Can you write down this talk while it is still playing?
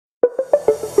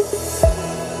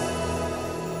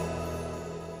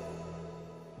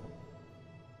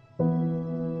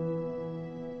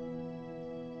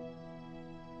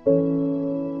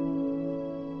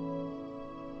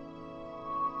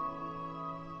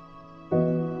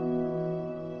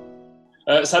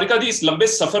सारिका जी, इस लंबे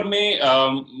सफर में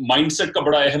माइंडसेट का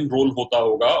बड़ा अहम रोल होता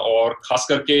होगा, और खास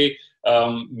करके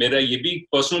मेरा ये भी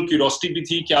पर्सनल क्यूरियोसिटी भी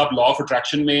थी कि आप लॉ ऑफ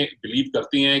अट्रैक्शन में बिलीव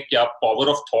करती हैं, कि आप पावर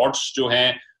ऑफ थॉट्स जो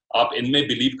हैं आप इनमें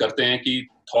बिलीव करते हैं, कि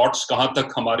थॉट्स कहाँ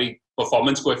तक हमारी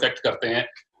परफॉर्मेंस को इफेक्ट करते हैं।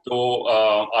 तो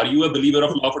are you a believer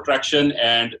of law of attraction,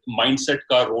 and mindset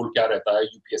का रोल क्या रहता है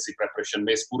यूपीएससी प्रिपरेशन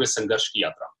में इस पूरे संघर्ष की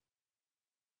यात्रा?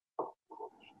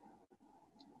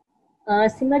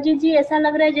 सीमा जी, ऐसा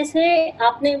लग रहा है जैसे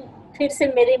आपने फिर से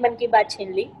मेरे मन की बात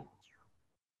छीन ली।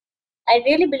 I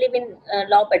really believe in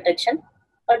law of attraction.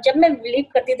 और जब मैं बिलीव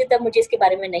करती थी तब मुझे इसके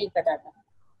बारे में नहीं पता था।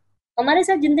 हमारे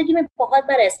साथ जिंदगी में बहुत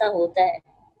बार ऐसा होता है।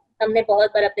 हमने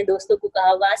बहुत बार अपने दोस्तों को कहा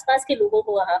होगा, आसपास के लोगों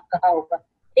को कहा होगा,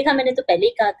 देखा मैंने तो पहले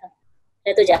ही कहा था,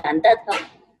 मैं तो जानता था,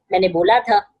 मैंने बोला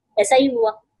था, ऐसा ही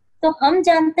हुआ। तो हम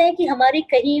जानते हैं कि हमारी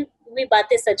कही हुई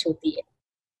बातें सच होती है,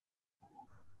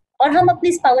 और हम अपनी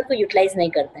इस पावर को यूटिलाइज नहीं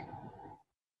करते हैं।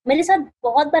 मेरे साथ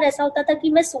बहुत बार ऐसा होता था कि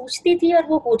मैं सोचती थी और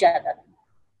वो हो जाता था।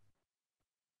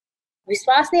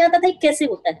 विश्वास नहीं आता था कि कैसे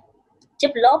होता है।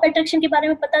 जब लॉ ऑफ अट्रैक्शन के बारे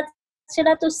में पता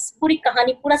चला तो पूरी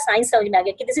कहानी, पूरा साइंस समझ में आ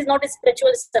गया कि this is not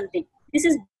spiritual something, this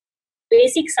is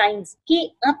basic science,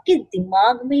 कि आपके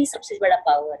दिमाग में ही सबसे बड़ा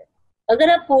पावर है। अगर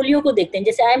आप पोलियो को देखते हैं,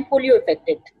 जैसे आई एम पोलियो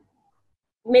इफेक्टेड,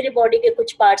 मेरे बॉडी के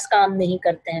कुछ पार्ट्स काम नहीं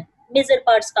करते हैं, मेजर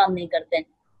पार्ट्स काम नहीं करते हैं,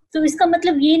 तो इसका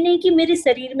मतलब ये नहीं कि मेरे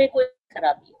शरीर में कोई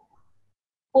खराबी है।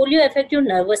 Polio affect your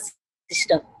nervous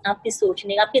system, आपके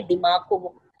सोचने, आपके दिमाग को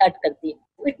वो हर्ट करती है।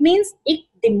 इट मीन्स एक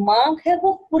दिमाग है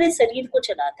वो पूरे शरीर को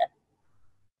चलाता है।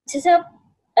 जैसे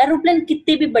आप एरोप्लेन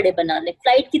कितने भी बड़े बना ले,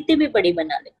 फ्लाइट कितने भी बड़ी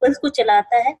बना ले, पर उसको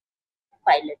चलाता है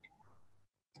पायलट।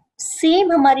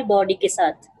 सेम हमारी बॉडी के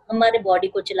साथ, हमारे बॉडी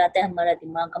को चलाता है हमारा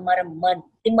दिमाग, हमारा मन।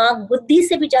 दिमाग बुद्धि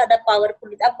से भी ज्यादा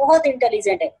पावरफुल है। आप बहुत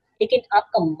इंटेलिजेंट है, लेकिन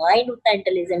आपका माइंड उतना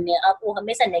इंटेलिजेंट नहीं है, आप वो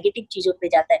हमेशा नेगेटिव चीजों पे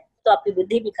जाता है, तो आपकी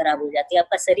बुद्धि भी खराब हो जाती है,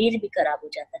 आपका शरीर भी खराब हो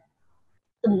जाता है।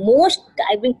 तो most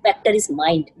driving factor is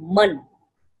mind, मन।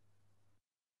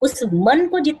 उस मन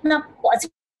को जितना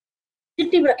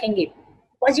पॉजिटिव रखेंगे,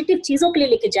 पॉजिटिव चीजों के लिए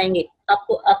लेके जाएंगे,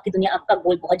 आपको आपकी दुनिया, आपका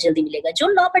गोल बहुत जल्दी मिलेगा। जो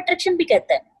लॉ ऑफ अट्रैक्शन भी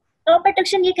कहता है, लॉ ऑफ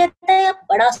अट्रैक्शन ये कहता है आप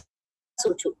बड़ा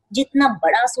सोचो, जितना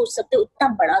बड़ा सोच सकते हो उतना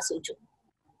बड़ा सोचो।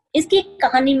 इसकी एक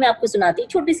कहानी मैं आपको सुनाती हूँ,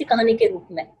 छोटी सी कहानी के रूप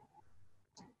में।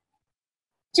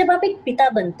 जब आप एक पिता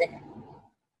बनते हैं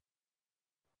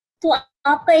तो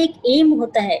आपका एक एम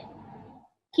होता है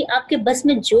कि आपके बस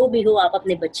में जो भी हो आप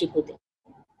अपने बच्चे को दें,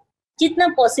 जितना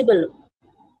पॉसिबल हो।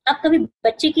 आप कभी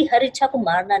बच्चे की हर इच्छा को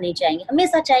मारना नहीं चाहेंगे,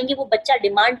 हमेशा चाहेंगे वो बच्चा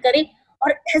डिमांड करे,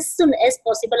 और एज सुन एज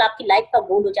पॉसिबल आपकी लाइफ का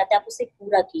गोल हो जाता है, आप उसे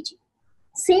पूरा कीजिए।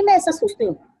 सेम ऐसा सोचती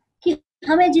हूँ कि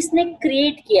हमें जिसने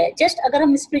क्रिएट किया है, जस्ट अगर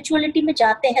हम स्पिरिचुअलिटी में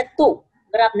जाते हैं तो,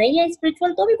 अगर आप नहीं है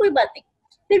स्पिरिचुअल तो भी कोई बात नहीं,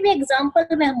 फिर भी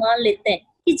एग्जाम्पल में हम मान लेते हैं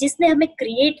कि जिसने हमें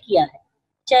क्रिएट किया है,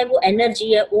 चाहे वो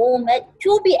एनर्जी है, ओम है,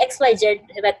 जो भी एक्स वाई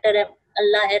जेड वेक्टर है,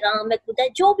 अल्लाह है, राम है, खुदा है,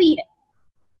 जो भी है,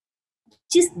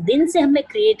 जिस दिन से हमें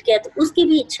क्रिएट किया, तो उसकी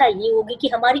भी इच्छा ये होगी कि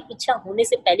हमारी इच्छा होने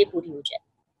से पहले पूरी हो जाए।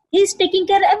 He is taking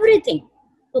care everything,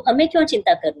 तो हमें क्यों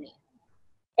चिंता करनी है।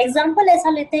 एग्जाम्पल ऐसा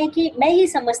लेते हैं कि मैं ये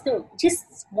समझती हूँ,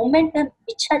 जिस मोमेंट में हम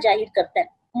इच्छा जाहिर करते हैं,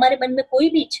 हमारे मन में कोई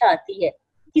भी इच्छा आती है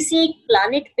किसी एक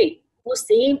प्लानेट पे, वो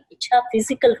सेम इच्छा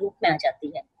फिजिकल रूप में आ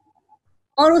जाती है,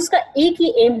 और उसका एक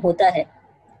ही एम होता है,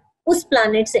 उस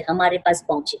प्लानेट से हमारे पास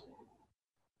पहुंचे।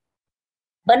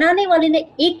 बनाने वाले ने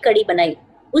एक कड़ी बनाई,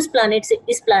 उस प्लानेट से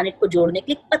इस प्लानेट को जोड़ने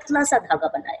के लिए पतला सा धागा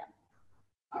बनाया।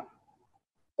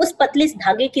 उस पतले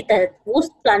धागे की तहत वो उस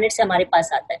प्लानेट से हमारे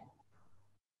पास आता है।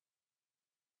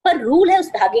 पर रूल है उस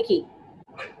धागे की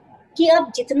कि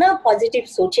आप जितना पॉजिटिव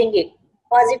सोचेंगे,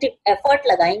 पॉजिटिव एफर्ट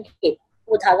लगाएंगे,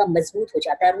 वो धागा मजबूत हो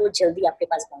जाता है और वो जल्दी आपके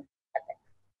पास पहुंच जाता है।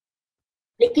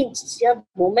 लेकिन जब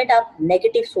मोमेंट आप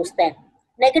नेगेटिव सोचते हैं,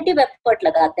 नेगेटिव एफर्ट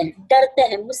लगाते हैं, डरते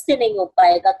हैं, मुझसे नहीं हो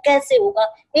पाएगा, कैसे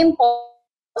होगा,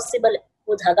 इम्पॉसिबल,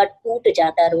 वो धागा टूट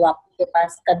जाता है और वो आपके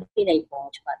पास कभी नहीं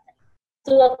पहुंच पाता।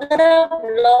 तो अगर आप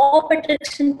लॉ ऑफ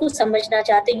अट्रैक्शन को समझना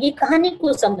चाहते हैं, ये कहानी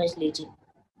को समझ लीजिए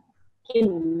कि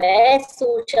मैं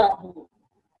सोचा हूँ,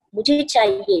 मुझे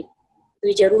चाहिए, तो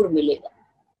ये जरूर मिलेगा,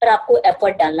 पर आपको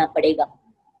एफर्ट डालना पड़ेगा।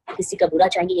 किसी का बुरा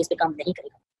चाहेंगे, ये इस पे काम नहीं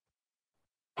करेगा।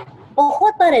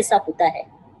 बहुत बार ऐसा होता है,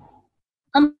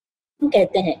 हम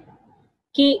कहते हैं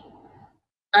कि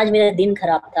आज मेरा दिन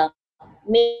खराब था,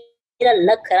 मेरा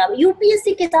लक खराब।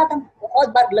 यूपीएससी के साथ हम बहुत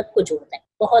बार लक को जोड़ते हैं,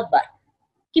 बहुत बार,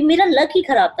 कि मेरा लक ही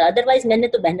खराब था, अदरवाइज मैंने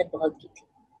तो मेहनत बहुत की थी।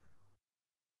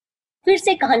 फिर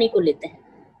से कहानी को लेते हैं।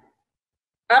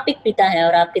 आप एक पिता हैं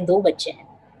और आपके दो बच्चे हैं।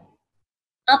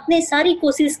 आपने सारी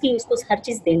कोशिश की उसको हर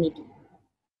चीज देने की।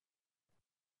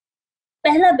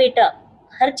 पहला बेटा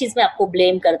हर चीज में आपको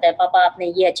ब्लेम करता है, पापा आपने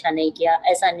ये अच्छा नहीं किया,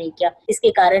 ऐसा नहीं किया,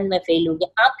 इसके कारण मैं फेल हो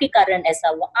गया, आपके कारण ऐसा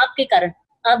हुआ, आपके कारण।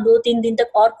 आप 2-3 दिन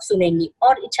तक और सुनेंगी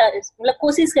और इच्छा मतलब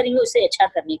कोशिश करेंगे उससे अच्छा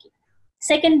करने की।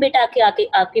 सेकंड बेटा आके आके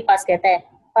आपके पास कहता है,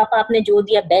 पापा आपने जो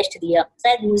दिया बेस्ट दिया,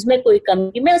 शायद मुझमें कोई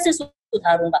कमी, मैं उसे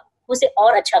सुधारूंगा, उसे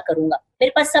और अच्छा करूंगा,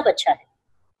 मेरे पास सब अच्छा है।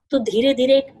 तो धीरे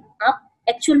धीरे आप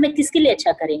एक्चुअल में किसके लिए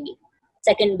अच्छा करेंगे?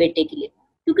 सेकंड बेटे के लिए।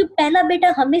 क्योंकि पहला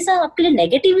बेटा हमेशा आपके लिए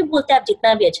नेगेटिव ही बोलता है, आप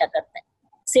जितना भी अच्छा करते हैं।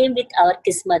 सेम विथ आवर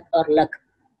किस्मत और लक।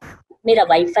 मेरा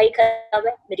वाईफाई खराब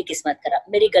है, मेरी किस्मत खराब,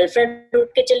 मेरी गर्लफ्रेंड उठ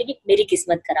के चलेगी, मेरी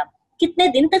किस्मत खराब। कितने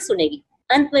दिन तक सुनेगी?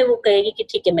 अंत में वो कहेगी कि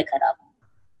ठीक है मैं खराब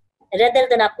हूं। रेदर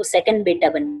देन आपको सेकंड बेटा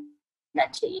बनना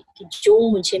चाहिए कि जो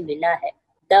मुझे मिला है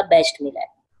द बेस्ट मिला है।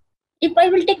 If I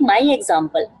will take my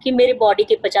example कि मेरे बॉडी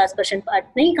के 50% पार्ट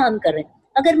नहीं काम कर रहे,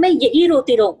 अगर मैं यही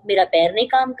रोती रहूं, मेरा पैर नहीं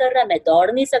काम कर रहा, मैं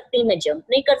दौड़ नहीं सकती, मैं जंप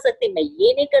नहीं कर सकती, मैं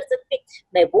ये नहीं कर सकती,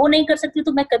 मैं वो नहीं कर सकती,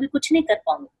 तो मैं कभी कुछ नहीं कर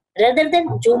पाऊंगी। रेदर देन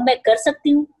जो मैं कर सकती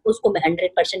हूँ उसको मैं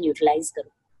 100% यूटिलाइज करूँ।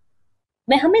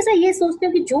 मैं हमेशा ये सोचती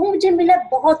हूँ कि जो मुझे मिला है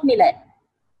बहुत मिला है,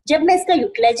 जब मैं इसका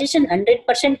यूटिलाइजेशन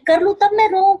 100% कर लूं तब मैं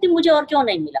रोऊं कि मुझे और क्यों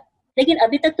नहीं मिला। लेकिन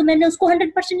अभी तक तो मैंने उसको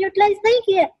 100% यूटिलाइज नहीं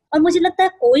किया है, और मुझे लगता है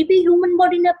कोई भी ह्यूमन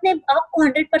बॉडी ने अपने आप को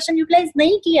 100% यूटिलाइज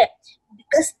नहीं किया है।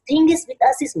 Because thing is with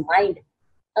us is mind.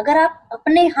 अगर आप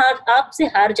अपने आप से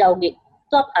हार जाओगे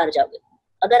तो आप हार जाओगे,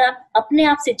 अगर आप अपने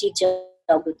आप से जीत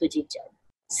जाओगे तो जीत जाओगे।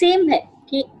 सेम है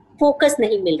कि फोकस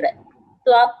नहीं मिल रहा है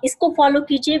तो आप इसको फॉलो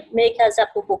कीजिए, मेरे ख्याल से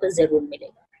आपको फोकस जरूर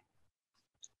मिलेगा।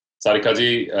 सारिका जी,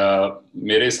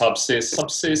 मेरे हिसाब से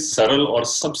सबसे सरल और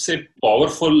सबसे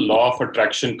पावरफुल लॉ ऑफ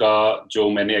अट्रैक्शन का जो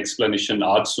मैंने एक्सप्लेनेशन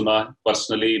आज सुना,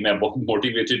 पर्सनली मैं बहुत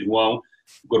मोटिवेटेड हुआ हूँ।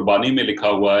 गुरबानी में लिखा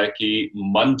हुआ है कि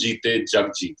मन जीते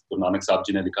जग जीत। गुरु नानक साहब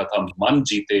जी ने लिखा था, मन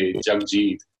जीते जग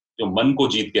जीत। जो मन को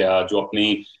जीत गया, जो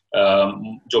अपनी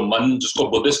जो मन, जिसको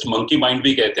बुद्धिस्ट मंकी माइंड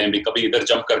भी कहते हैं, भी कभी इधर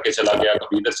जंप करके चला गया,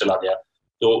 कभी इधर चला गया,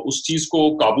 तो उस चीज को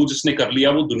काबू जिसने कर लिया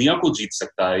वो दुनिया को जीत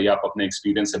सकता है। ये आप अपने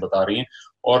एक्सपीरियंस से बता रही हैं।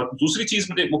 और दूसरी चीज,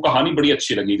 मुझे वो कहानी बड़ी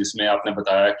अच्छी लगी जिसमें आपने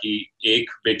बताया कि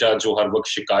एक बेटा जो हर वक्त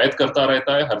शिकायत करता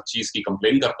रहता है, हर चीज की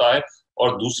कंप्लेन करता है,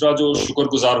 और दूसरा जो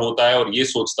शुक्रगुजार होता है और ये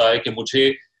सोचता है कि मुझे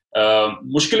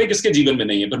मुश्किलें किसके जीवन में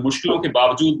नहीं है, पर मुश्किलों के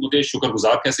बावजूद मुझे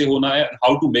शुक्रगुजार कैसे होना है,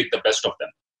 how to make the best of them.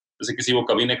 जैसे किसी वो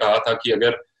कवि ने कहा था कि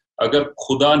अगर अगर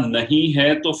खुदा नहीं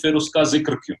है तो फिर उसका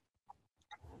जिक्र क्यों,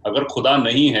 अगर खुदा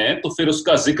नहीं है तो फिर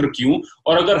उसका जिक्र क्यों,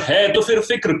 और अगर है तो फिर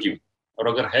फिक्र क्यों, और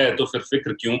अगर है तो फिर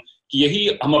फिक्र क्यों। कि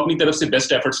यही हम अपनी तरफ से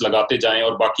बेस्ट एफर्ट्स लगाते जाएं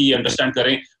और बाकी ये अंडरस्टैंड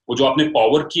करें। वो जो आपने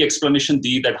पावर की एक्सप्लेनेशन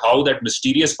दी, that how that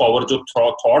mysterious power जो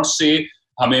थॉट से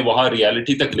हमें वहां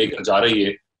रियलिटी तक लेकर जा रही है,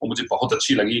 वो मुझे बहुत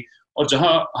अच्छी लगी। और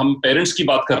जहां हम पेरेंट्स की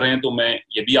बात कर रहे हैं, तो मैं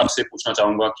ये भी आपसे पूछना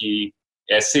चाहूंगा कि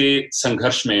ऐसे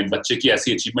संघर्ष में, बच्चे की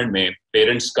ऐसी अचीवमेंट में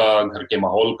पेरेंट्स का, घर के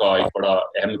माहौल का एक बड़ा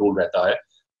अहम रोल रहता है।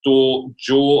 तो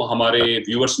जो हमारे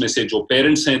व्यूअर्स में से जो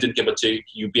पेरेंट्स हैं जिनके बच्चे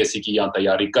यूपीएससी की या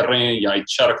तैयारी कर रहे हैं या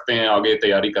इच्छा रखते हैं आगे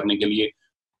तैयारी करने के लिए,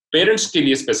 पेरेंट्स के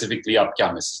लिए स्पेसिफिकली आप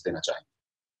क्या मैसेज देना चाहेंगे?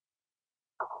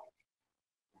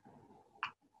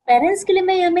 पेरेंट्स के लिए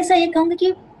मैं हमेशा ये कहूंगी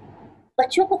कि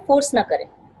बच्चों को फोर्स ना करें।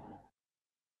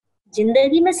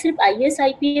 जिंदगी में सिर्फ आईएएस,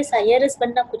 आईपीएस, आईआरएस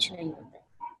बनना कुछ नहीं होता है।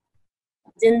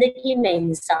 जिंदगी में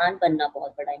इंसान बनना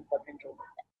बहुत बड़ा इंपॉर्टेंट रोल होता है।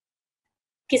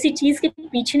 किसी चीज के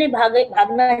पीछे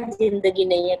भागना जिंदगी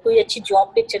नहीं है, कोई अच्छी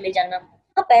जॉब पे चले जाना।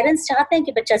 हाँ, पेरेंट्स चाहते हैं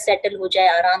कि बच्चा सेटल हो जाए,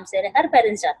 आराम से रहे, हर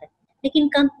पेरेंट्स चाहते हैं, लेकिन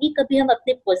कभी हम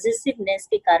अपने पॉजिटिवनेस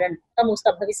के कारण हम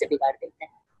उसका भविष्य बिगाड़ देते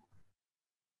हैं।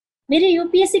 मेरे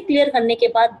यूपीएससी क्लियर करने के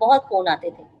बाद बहुत फोन आते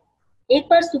थे। एक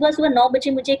बार सुबह सुबह 9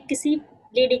 बजे मुझे किसी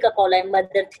लेडी का कॉल आया,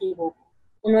 मदर थी वो।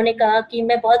 उन्होंने कहा कि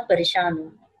मैं बहुत परेशान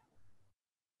हूँ।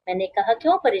 मैंने कहा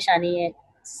क्यों परेशानी है?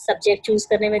 सब्जेक्ट चूज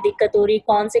करने में दिक्कत हो रही,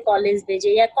 कौन से कॉलेज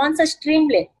भेजे या कौन सा स्ट्रीम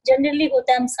ले। जनरली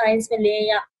होता है हम साइंस में ले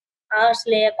या आर्ट्स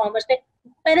ले या कॉमर्स ले,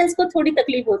 पेरेंट्स को थोड़ी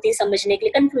तकलीफ होती है समझने के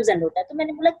लिए, कंफ्यूजन होता है। तो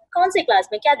मैंने बोला कौन से क्लास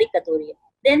में क्या दिक्कत हो रही है?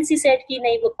 देन सी सेड कि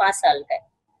नहीं वो 5 साल का है।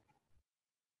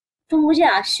 तो मुझे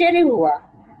आश्चर्य हुआ,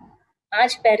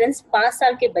 आज पेरेंट्स 5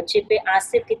 साल के बच्चे पे आज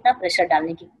से कितना प्रेशर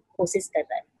डालने की कोशिश कर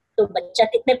रहा है, तो बच्चा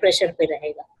कितने प्रेशर पे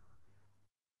रहेगा।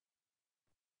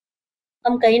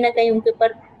 हम कहीं ना कहीं उनके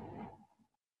ऊपर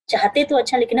चाहते तो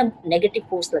अच्छा, लेकिन हम नेगेटिव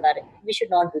फोर्स लगा रहे हैं। We should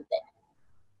not do that.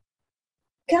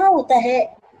 क्या होता है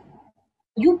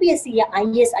यूपीएससी या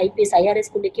आईएएस, आईपीएस, आईआरएस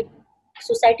को लेके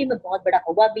सोसाइटी में बहुत बड़ा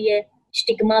हवा भी है,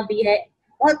 स्टिग्मा भी है,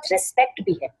 बहुत रेस्पेक्ट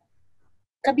भी है।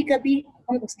 कभी कभी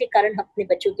हम उसके कारण अपने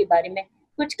बच्चों के बारे में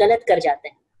कुछ गलत कर जाते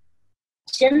हैं।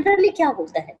 जनरली क्या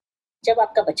होता है, जब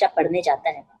आपका बच्चा पढ़ने जाता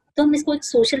है तो हम इसको एक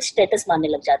सोशल स्टेटस मानने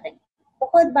लग जाते हैं।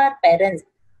 बहुत बार पेरेंट्स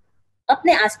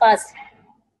अपने आसपास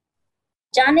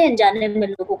जाने अनजाने में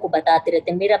लोगों को बताते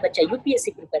रहते हैं, मेरा बच्चा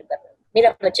यूपीएससी प्रिपेयर कर रहा है, मेरा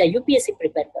बच्चा यूपीएससी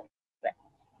प्रिपेयर कर रहा है।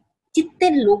 जितने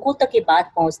लोगों तक ये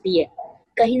बात पहुंचती है,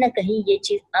 कहीं ना कहीं ये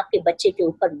चीज आपके बच्चे के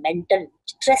ऊपर मेंटल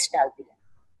स्ट्रेस डालती है।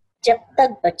 जब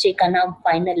तक बच्चे का नाम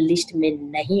फाइनल लिस्ट में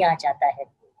नहीं आ जाता है,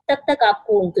 तब तक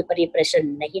आपको उनके ऊपर ये प्रेशर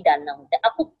नहीं डालना होता है।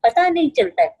 आपको पता नहीं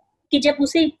चलता है कि जब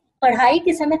उसे पढ़ाई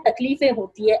के समय तकलीफें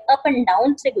होती है, अप एंड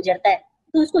डाउन से गुजरता है,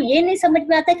 तो उसको ये नहीं समझ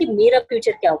में आता कि मेरा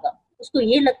फ्यूचर क्या होगा। उसको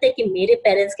ये लगता है कि मेरे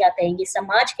पेरेंट्स क्या कहेंगे,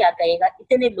 समाज क्या कहेगा,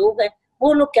 इतने लोग हैं,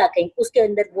 वो लोग क्या कहेंगे, उसके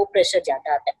अंदर वो प्रेशर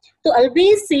ज्यादा आता है। तो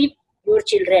always save your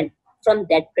children from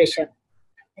that pressure.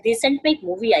 Recent में एक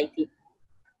मूवी आई थी,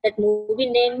 that movie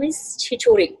name is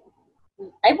Chhichhore.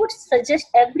 I would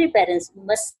suggest every parents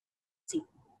must see.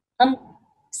 हम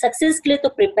सक्सेस के लिए तो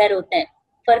प्रिपेयर होते हैं,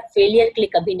 पर फेलियर के लिए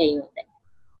कभी नहीं होते हैं।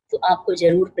 तो आपको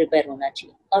जरूर प्रिपेयर होना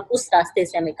चाहिए और उस रास्ते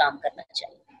से हमें काम करना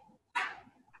चाहिए।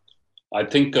 आई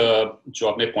थिंक जो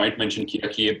आपने पॉइंट मेंशन किया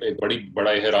कि ये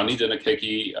बड़ा हैरानीजनक है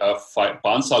कि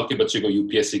 5 साल के बच्चे को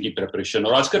यूपीएससी की प्रिपरेशन,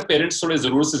 और आजकल पेरेंट्स थोड़े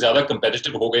जरूरत से ज्यादा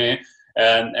कंपेटिटिव हो गए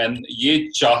हैं एंड ये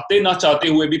चाहते ना चाहते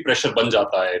हुए भी प्रेशर बन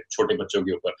जाता है छोटे बच्चों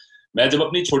के ऊपर। मैं जब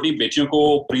अपनी छोटी बेटियों को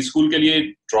प्री स्कूल के लिए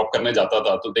ड्रॉप करने जाता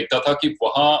था तो देखता था कि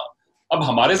वहां, अब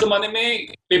हमारे जमाने में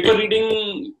पेपर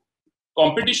रीडिंग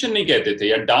कंपटीशन नहीं कहते थे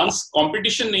या डांस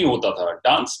कंपटीशन नहीं होता था,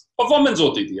 डांस परफॉर्मेंस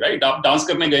होती थी, राइट? आप डांस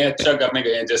करने गए, अच्छा करने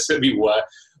गए, जैसे भी हुआ है।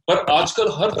 पर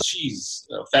आजकल हर चीज,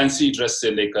 फैंसी ड्रेस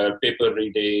से लेकर पेपर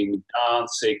रीडिंग,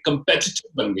 डांस से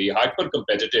कंपेटिटिव बन गई, हाइपर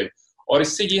कंपेटिटिव। और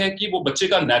इससे ये है कि वो बच्चे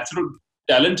का नेचुरल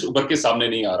टैलेंट उभर के सामने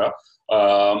नहीं आ रहा।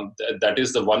 That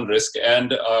is the one risk.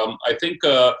 And I think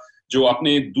जो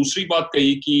आपने दूसरी बात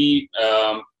कही कि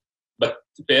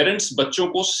पेरेंट्स बच्चों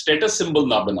को स्टेटस सिंबल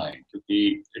ना बनाएं,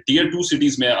 क्योंकि टीयर 2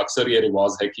 सिटीज में अक्सर ये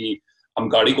रिवाज है कि हम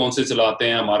गाड़ी कौन से चलाते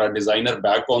हैं, हमारा डिजाइनर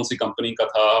बैग कौन सी कंपनी का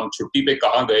था, हम छुट्टी पे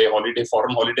कहाँ गए, हॉलीडे,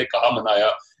 फॉरेन हॉलीडे कहाँ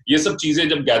मनाया। ये सब चीजें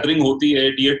जब गैदरिंग होती है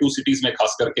टीयर 2 सिटीज में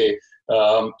खास करके,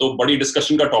 तो बड़ी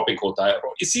डिस्कशन का टॉपिक होता है।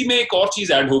 और इसी में एक और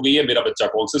चीज ऐड हो गई है, मेरा बच्चा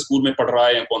कौन से स्कूल में पढ़ रहा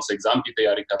है या कौन से एग्जाम की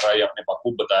तैयारी कर रहा है, या आपने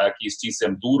बखूब बताया कि इस चीज से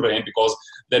हम दूर रहें, because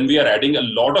then we are adding a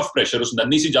lot of pressure. उस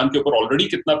नन्ही सी जान के ऊपर ऑलरेडी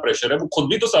कितना प्रेशर है, वो खुद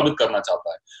भी तो साबित करना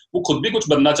चाहता है, वो खुद भी कुछ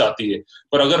बनना चाहती है।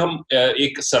 पर अगर हम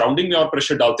एक सराउंडिंग में और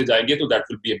प्रेशर डालते जाएंगे तो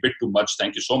that will be a bit too much.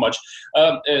 Thank you so much.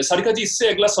 Sarika जी, इससे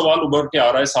अगला सवाल उभर के आ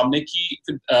रहा है सामने कि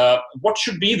what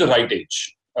should be the right as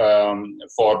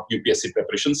for UPSC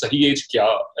preparation? सही एज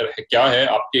क्या है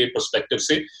आपके पर्सपेक्टिव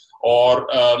से, और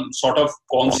सॉर्ट ऑफ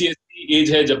कौन सी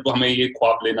एज है जब हमें ये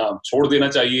ख्वाब लेना छोड़ देना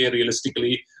चाहिए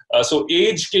रियलिस्टिकली? सो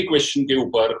एज के क्वेश्चन के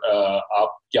ऊपर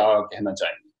आप क्या कहना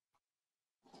चाहेंगे?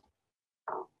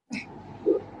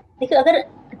 देखिए, अगर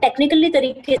टेक्निकली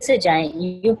तरीके से जाएं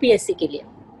यूपीएससी के लिए,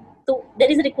 तो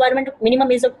there is requirement of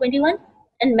minimum age of 21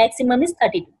 and maximum is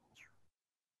 32।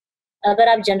 अगर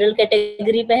आप जनरल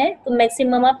कैटेगरी पे हैं तो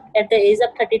मैक्सिमम आप एट द एज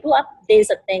ऑफ 32 आप दे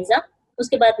सकते हैं एग्जाम,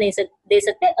 उसके बाद नहीं दे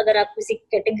सकते। अगर आप किसी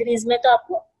कैटेगरीज में तो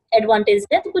आपको एडवांटेज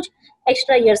है, तो कुछ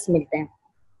एक्स्ट्रा इयर्स मिलते हैं।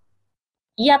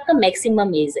 ये आपका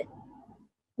मैक्सिमम एज है।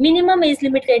 मिनिमम एज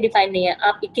लिमिट का डिफाइन नहीं है।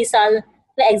 आप 21 साल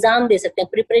में एग्जाम दे सकते हैं,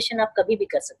 प्रिपरेशन आप कभी भी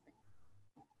कर सकते हैं।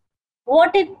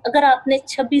 व्हाट इफ अगर आपने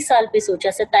 26 साल पे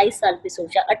सोचा, 27 साल पे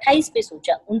सोचा, 28 पे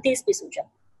सोचा, 29 पे सोचा,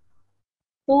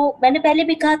 तो मैंने पहले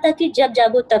भी कहा था कि जब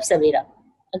जागो तब सवेरा।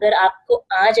 अगर आपको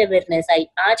आज अवेयरनेस आई,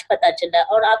 आज पता चला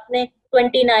और आपने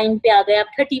 29 पे आ गए,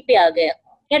 आप 30 पे आ गए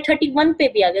या 31 पे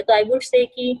भी आ गए, तो आई वुड से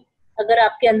कि अगर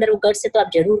आपके अंदर वो गट्स है तो आप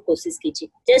जरूर कोशिश कीजिए।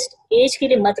 जस्ट एज के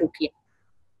लिए मत रुकिए।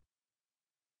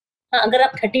 हाँ, अगर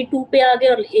आप 32 पे आ गए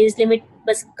और एज लिमिट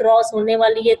बस क्रॉस होने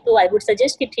वाली है, तो आई वुड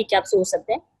सजेस्ट कि ठीक है, आप सोच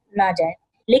सकते हैं ना जाए।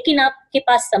 लेकिन आपके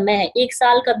पास समय है, 1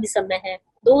 साल का भी समय है,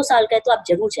 2 साल का है, तो आप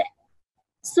जरूर जाए।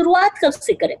 शुरुआत कब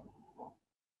से करें?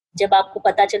 जब आपको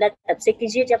पता चला तब से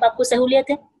कीजिए, जब आपको सहूलियत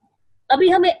है। अभी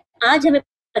आज हमें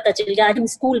पता चल गया, आज हम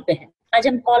स्कूल पे हैं, आज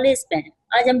हम कॉलेज पे हैं,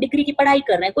 आज हम डिग्री की पढ़ाई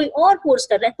कर रहे हैं, कोई और कोर्स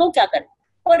कर रहे हैं, तो क्या करें?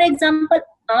 फॉर एग्जाम्पल,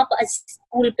 आप आज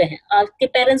स्कूल पे हैं, आपके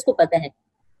पेरेंट्स को पता है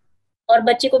और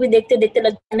बच्चे को भी देखते देखते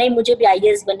लगता है नहीं मुझे भी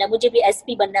आईएएस बनना है, मुझे भी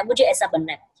एसपी बनना है, मुझे ऐसा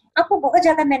बनना है। आपको बहुत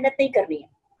ज्यादा मेहनत नहीं करनी है।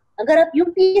 अगर आप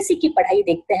यूपीएससी की पढ़ाई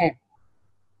देखते हैं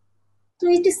तो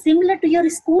it is similar to your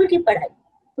school की पढ़ाई।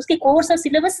 उसके कोर्स और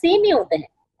सिलेबस सेम ही होते हैं।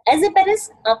 एज ए पेरेंट्स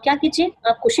आप क्या कीजिए,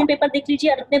 आप क्वेश्चन पेपर देख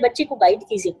लीजिए और अपने बच्चे को गाइड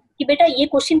कीजिए कि बेटा ये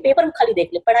क्वेश्चन पेपर खाली देख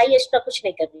ले, पढ़ाई एक्स्ट्रा कुछ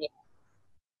नहीं करनी है।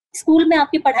 स्कूल में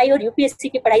आपकी पढ़ाई और यूपीएससी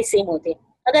की पढ़ाई सेम होती है।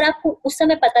 अगर आपको उस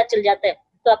समय पता चल जाता है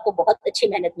तो आपको बहुत अच्छी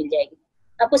मेहनत मिल जाएगी।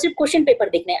 आपको सिर्फ क्वेश्चन पेपर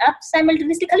देखने हैं, आप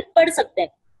साइमल्टेनियसली खाली पढ़ सकते हैं।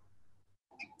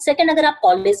 सेकंड, अगर आप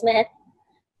कॉलेज में हैं,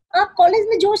 आप कॉलेज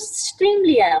में जो स्ट्रीम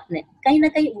लिया है आपने, कहीं ना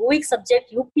कहीं वो एक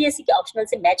सब्जेक्ट यूपीएससी के ऑप्शनल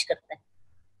से मैच करता है।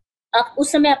 आप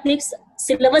उस समय अपने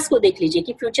सिलेबस को देख लीजिए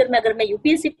कि फ्यूचर में अगर मैं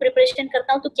यूपीएससी प्रिपरेशन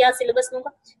करता हूँ तो क्या सिलेबस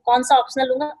लूंगा, कौन सा ऑप्शनल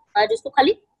लूंगा। आज उसको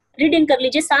खाली रीडिंग कर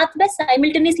लीजिए, साथ में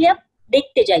साइमल्टेनियसली आप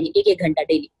देखते जाइए 1-1 घंटा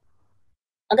डेली।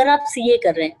 अगर आप सीए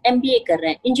कर रहे हैं, एमबीए कर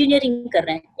रहे हैं, इंजीनियरिंग कर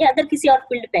रहे हैं या अदर किसी और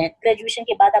फील्ड पे हैं, ग्रेजुएशन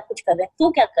के बाद आप कुछ कर रहे हैं, तो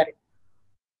क्या करें?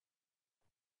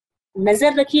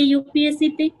 नजर रखिए यूपीएससी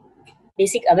पे,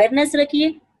 बेसिक अवेयरनेस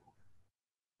रखिए,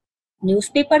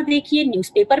 न्यूज़पेपर देखिए,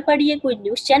 न्यूज़पेपर पढ़िए, कोई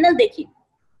न्यूज़ चैनल देखिए,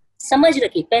 समझ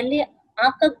रखिए। पहले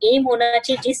आपका एम होना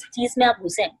चाहिए जिस चीज में आप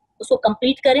घुसे उसको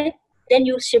कंप्लीट करें, then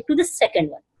you shift to the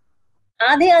second one.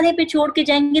 आधे आधे पे छोड़ के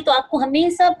जाएंगे तो आपको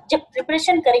हमेशा, जब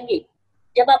प्रिपरेशन करेंगे,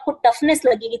 जब आपको टफनेस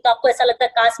लगेगी तो आपको ऐसा लगता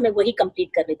है काश मैं वही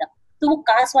कंप्लीट कर लेता, तो वो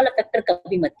काश वाला फैक्टर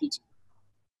कभी मत कीजिए।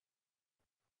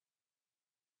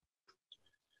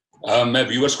 मैं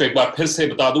व्यूअर्स को एक बार फिर से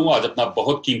बता दूं, आज अपना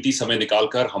बहुत कीमती समय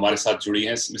निकालकर हमारे साथ जुड़ी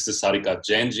हैं Mrs Sarika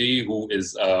Jain ji, who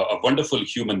is a wonderful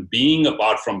human being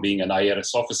apart from being an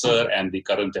IRS officer and the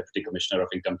current deputy commissioner of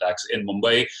income tax in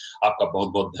Mumbai. आपका बहुत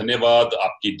बहुत धन्यवाद।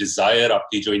 आपकी डिजायर,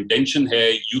 आपकी जो इंटेंशन है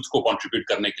यूथ को कंट्रीब्यूट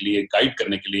करने के लिए, गाइड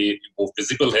करने के लिए, वो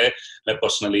फिजिकल है। मैं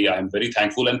personally I am very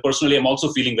thankful and personally I am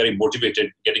also feeling very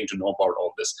motivated getting to know about all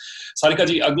this. Sarika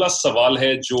जी, अगला सवाल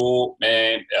है जो मैं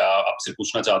आपसे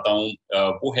पूछना चाहता हूं,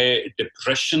 वो है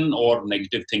डिप्रेशन और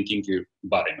नेगेटिव थिंकिंग के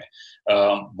बारे में।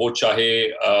 वो चाहे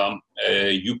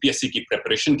यूपीएससी की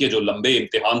प्रिपरेशन के जो लंबे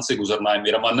इम्तिहान से गुजरना है,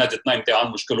 मेरा मानना है जितना इम्तिहान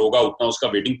मुश्किल होगा उतना उसका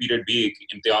वेटिंग पीरियड भी एक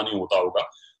इम्तिहान ही होता होगा,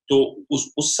 तो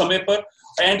उस समय पर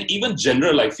and even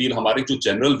general I feel हमारे जो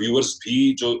जनरल व्यूअर्स भी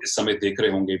जो इस समय देख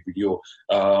रहे होंगे वीडियो,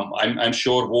 आई एम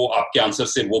श्योर वो आपके आंसर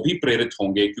से वो भी प्रेरित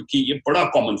होंगे, क्योंकि ये बड़ा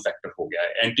कॉमन फैक्टर हो गया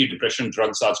है। एंटी डिप्रेशन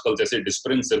ड्रग्स आजकल जैसे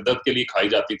डिस्प्रिन सिरदर्द के लिए खाई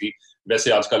जाती थी,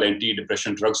 वैसे आजकल एंटी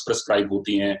डिप्रेशन ड्रग्स प्रेस्क्राइब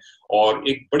होती हैं और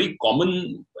एक बड़ी कॉमन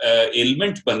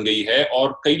एलिमेंट बन गई है।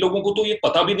 और कई लोगों को तो ये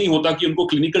पता भी नहीं होता कि उनको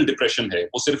क्लिनिकल डिप्रेशन है,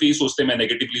 वो सिर्फ यही सोचते मैं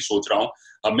नेगेटिवली सोच रहा हूँ।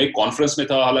 मैं एक कॉन्फ्रेंस में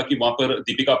था, हालांकि वहां पर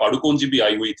दीपिका पाडुकोन जी भी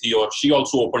आई हुई थी और she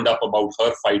also opened up about her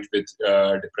fight with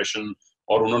depression.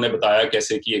 और उन्होंने बताया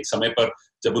कैसे कि एक समय पर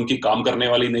जब उनकी काम करने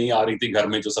वाली नहीं आ रही थी घर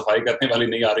में, जो सफाई करने वाली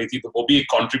नहीं आ रही थी, तो वो भी एक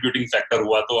कंट्रीब्यूटिंग फैक्टर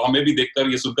हुआ। तो हमें भी देखकर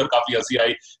ये सुनकर काफी हंसी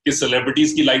आई कि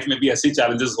सेलिब्रिटीज की लाइफ में भी ऐसे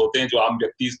चैलेंजेस होते हैं जो आम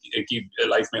व्यक्ति की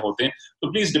लाइफ में होते हैं।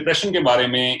 तो प्लीज डिप्रेशन के बारे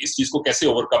में, इस चीज को कैसे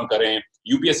ओवरकम करें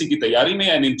यूपीएससी की तैयारी में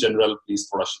एंड इन जनरल, प्लीज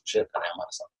थोड़ा शेयर करें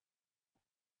हमारे साथ।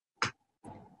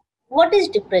 What is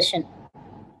depression?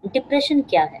 डिप्रेशन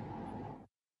क्या है?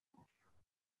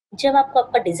 जब आपको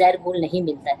आपका डिजायर गोल नहीं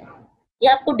मिलता है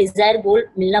या आपको डिजायर गोल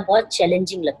मिलना बहुत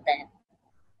चैलेंजिंग लगता है,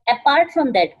 अपार्ट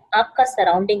फ्रॉम दैट आपका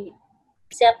सराउंडिंग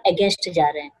से आप अगेंस्ट जा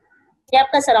रहे हैं या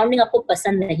आपका सराउंडिंग आपको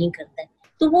पसंद नहीं करता है,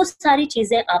 तो वो सारी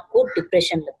चीजें आपको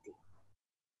डिप्रेशन लगती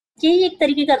है। यही एक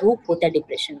तरीके का रूप होता है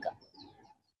डिप्रेशन का।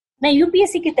 मैं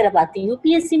यूपीएससी की तरफ आती हूँ,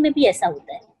 यूपीएससी में भी ऐसा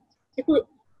होता है। देखो,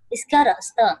 इसका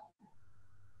रास्ता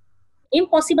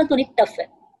इम्पॉसिबल तो नहीं, टफ है,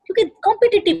 क्योंकि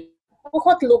कॉम्पिटिटिव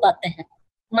बहुत लोग आते हैं।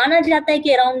 माना जाता है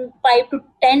कि अराउंड 5 to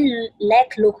 10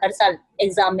 लाख लोग हर साल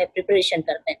एग्जाम में प्रिपरेशन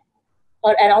करते हैं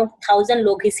और अराउंड 1000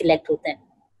 लोग ही सिलेक्ट होते हैं।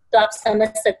 तो आप समझ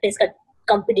सकते हैं इसका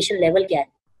कंपटीशन लेवल क्या है।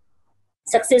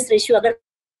 सक्सेस रेशियो अगर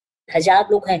 1000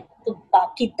 लोग हैं तो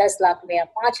बाकी 10 लाख में या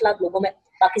 5 लाख लोगों में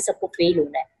बाकी सबको फेल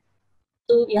होना है।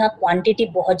 तो यहाँ क्वांटिटी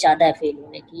बहुत ज्यादा है फेल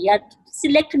होने की या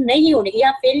सिलेक्ट नहीं होने की।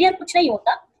 यहाँ फेलियर कुछ नहीं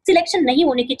होता, सिलेक्शन नहीं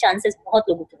होने के चांसेस बहुत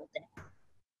लोगों के होते हैं।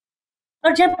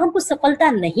 और जब हमको सफलता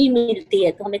नहीं मिलती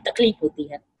है तो हमें तकलीफ होती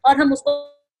है और हम उसको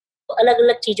अलग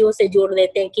अलग चीजों से जोड़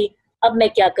देते हैं कि अब मैं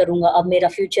क्या करूंगा, अब मेरा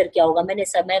फ्यूचर क्या होगा, मैंने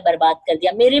समय बर्बाद कर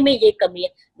दिया, मेरे में ये कमी है,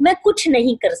 मैं कुछ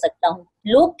नहीं कर सकता हूँ,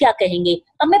 लोग क्या कहेंगे,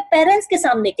 अब मैं पेरेंट्स के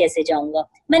सामने कैसे जाऊंगा,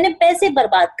 मैंने पैसे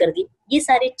बर्बाद कर दिए। ये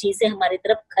सारी चीजें हमारी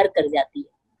तरफ घर कर जाती है।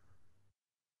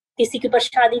 किसी के ऊपर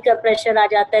शादी का प्रेशर आ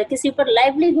जाता है, किसी पर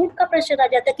लाइवलीहुड का प्रेशर आ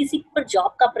जाता है, किसी पर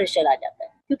जॉब का प्रेशर आ जाता है,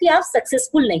 क्योंकि आप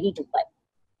सक्सेसफुल नहीं हो पाए।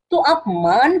 तो आप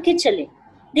मान के चले,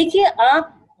 देखिए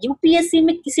आप यूपीएससी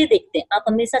में किसे देखते हैं? आप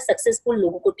हमेशा सक्सेसफुल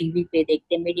लोगों को टीवी पे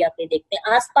देखते हैं, मीडिया पे देखते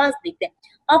हैं, आसपास देखते हैं,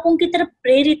 आप उनकी तरफ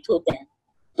प्रेरित होते हैं।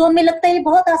 तो हमें लगता है ये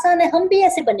बहुत आसान है, हम भी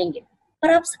ऐसे बनेंगे।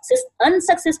 पर आप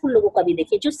अनसक्सेसफुल लोगों का भी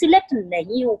देखिए, जो सिलेक्ट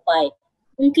नहीं हो पाए,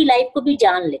 उनकी लाइफ को भी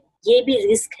जान ले। ये भी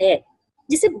रिस्क है,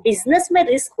 जिसे बिजनेस में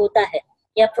रिस्क होता है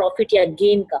या प्रॉफिट या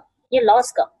गेन का या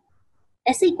लॉस का,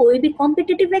 ऐसे ही कोई भी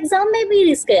कॉम्पिटिटिव एग्जाम में भी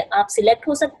रिस्क है। आप सिलेक्ट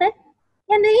हो सकते हैं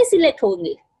या नहीं सिलेक्ट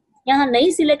होंगे। यहाँ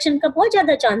नई सिलेक्शन का बहुत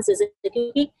ज्यादा चांसेस है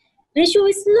क्योंकि रेशियो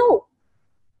इज लो।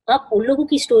 आप उन लोगों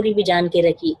की स्टोरी भी जान के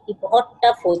रखिए कि बहुत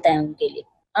टफ होता है उनके लिए।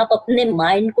 आप अपने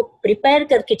माइंड को प्रिपेयर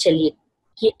करके चलिए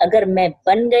कि अगर मैं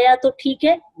बन गया तो ठीक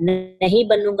है, नहीं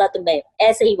बनूंगा तो मैं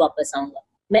ऐसे ही वापस आऊंगा।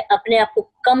 मैं अपने आप को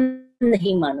कम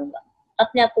नहीं मानूंगा,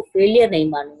 अपने आप को फेलियर नहीं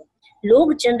मानूंगा।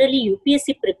 लोग जनरली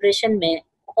यूपीएससी प्रिपरेशन में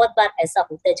बहुत बार ऐसा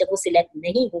होता है, जब वो सिलेक्ट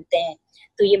नहीं होते हैं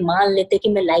तो ये मान लेते हैं कि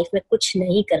मैं लाइफ में कुछ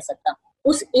नहीं कर सकता।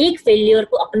 उस एक फेलियर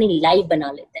को अपनी लाइफ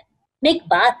बना लेते हैं। मैं एक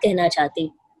बात कहना चाहती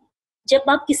हूँ, जब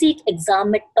आप किसी एग्जाम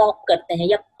में टॉप करते हैं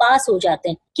या पास हो जाते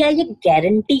हैं, क्या ये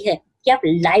गारंटी है कि आप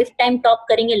लाइफ टाइम टॉप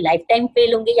करेंगे, लाइफ टाइम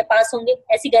फेल होंगे या पास होंगे,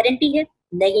 ऐसी गारंटी है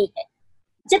नहीं है।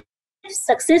 जब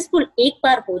सक्सेसफुल एक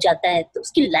बार हो जाता है तो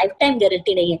उसकी लाइफ टाइम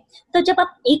गारंटी नहीं है। तो जब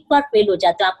आप एक बार फेल हो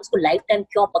जाते हो, आप उसको लाइफ टाइम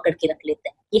क्यों पकड़ के रख लेते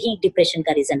हैं? यही डिप्रेशन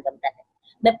का रीजन बनता है।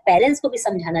 मैं पेरेंट्स को भी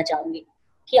समझाना चाहूंगी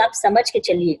कि आप समझ के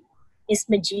चलिए,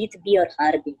 इसमें जीत भी और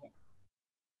हार भी है।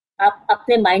 आप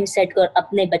अपने माइंड सेट को और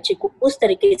अपने बच्चे को उस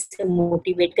तरीके से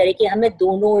मोटिवेट करें कि हमें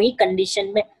दोनों ही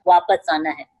कंडीशन में वापस आना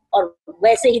है और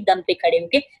वैसे ही दम पे खड़े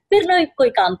होके फिर नए कोई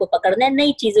काम को पकड़ना है,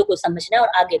 नई चीजों को समझना है और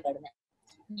आगे बढ़ना है।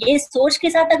 ये सोच के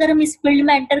साथ अगर हम इस फील्ड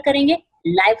में एंटर करेंगे,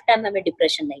 लाइफ टाइम हमें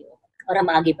डिप्रेशन नहीं होगा और हम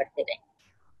आगे बढ़ते रहेंगे।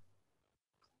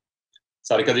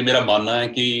 सारिका जी, मेरा मानना है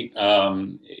कि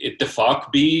इत्तेफाक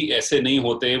भी ऐसे नहीं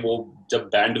होते, वो जब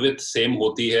बैंडविड्थ सेम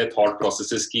होती है थॉट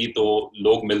प्रोसेसेस की तो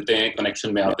लोग मिलते हैं,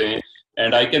 कनेक्शन में आते हैं।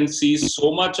 And I can see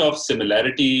so much of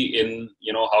similarity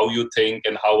in how you think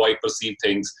and how I perceive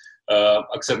things.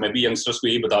 अक्सर मैं भी यंगस्टर्स को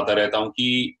यही बताता रहता हूँ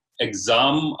कि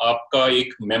एग्जाम आपका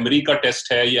एक मेमोरी का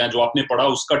टेस्ट है या जो आपने पढ़ा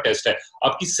उसका टेस्ट है,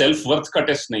 आपकी सेल्फ वर्थ का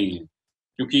टेस्ट नहीं है।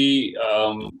 क्योंकि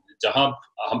जहां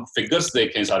हम फिगर्स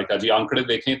देखें सारिका जी, आंकड़े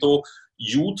देखें, तो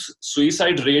यूथ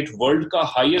सुइसाइड रेट वर्ल्ड का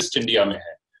हाईएस्ट इंडिया में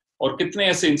है। और कितने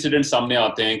ऐसे इंसिडेंट सामने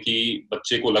आते हैं कि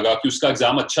बच्चे को लगा कि उसका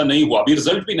एग्जाम अच्छा नहीं हुआ, अभी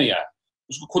रिजल्ट भी नहीं आया,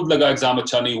 उसको खुद लगा एग्जाम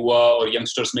अच्छा नहीं हुआ, और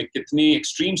यंगस्टर्स में कितनी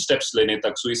एक्सट्रीम स्टेप्स लेने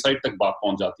तक, सुइसाइड तक बात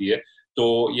पहुंच जाती है। तो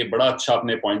ये बड़ा अच्छा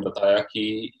आपने पॉइंट बताया कि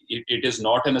it is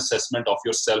not an assessment of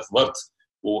your self worth,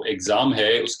 वो एग्जाम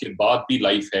है, उसके बाद भी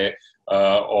लाइफ है।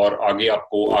 और आगे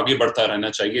आपको आगे बढ़ता रहना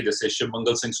चाहिए। जैसे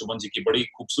शिवमंगल सिंह सुमन जी की बड़ी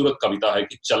खूबसूरत कविता है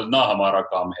कि चलना हमारा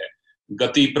काम है,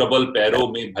 गति प्रबल पैरों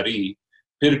में भरी,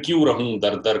 फिर क्यों रहूं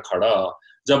दर दर खड़ा,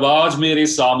 जब आज मेरे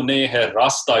सामने है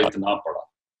रास्ता इतना पड़ा,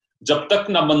 जब तक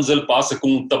ना मंजिल पा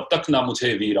सकूं तब तक ना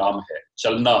मुझे विराम है,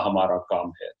 चलना हमारा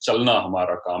काम है, चलना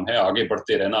हमारा काम है, आगे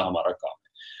बढ़ते रहना हमारा काम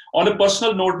है। ऑन ए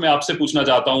पर्सनल नोट मैं आपसे पूछना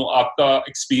चाहता हूं, आपका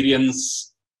एक्सपीरियंस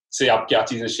से आप क्या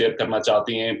चीजें शेयर करना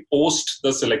चाहती हैं पोस्ट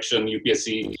द सिलेक्शन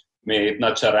यूपीएससी में, इतना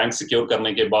अच्छा रैंक सिक्योर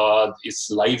करने के बाद, इस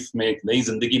लाइफ में एक नई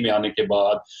जिंदगी में आने के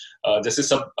बाद? जैसे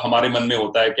सब हमारे मन में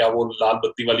होता है, क्या वो लाल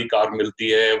बत्ती वाली कार मिलती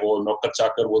है, वो नौकर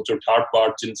चाकर, वो जो ठाट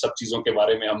बाट, जिन सब चीजों के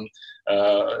बारे में हम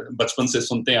बचपन से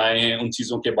सुनते आए हैं, उन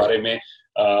चीजों के बारे में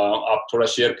आप थोड़ा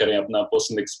शेयर करें अपना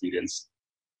पर्सनल एक्सपीरियंस।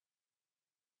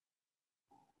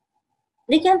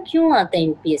 देखिए, हम क्यों आते हैं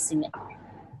यूपीएससी में?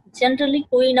 जनरली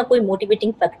कोई ना कोई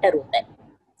मोटिवेटिंग फैक्टर होता है।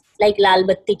 लाइक लाल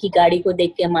बत्ती की गाड़ी को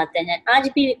देख के हम आते हैं। आज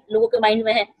भी लोगों के माइंड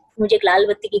में है मुझे एक लाल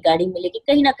बत्ती की गाड़ी मिलेगी,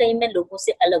 कहीं ना कहीं मैं लोगों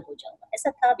से अलग हो जाऊंगा।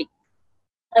 ऐसा था भी।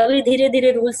 अभी धीरे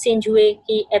धीरे रूल्स चेंज हुए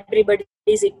कि everybody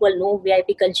is equal, no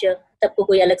VIP culture, सबको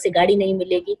कोई अलग से गाड़ी नहीं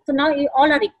मिलेगी, तो नाउ ये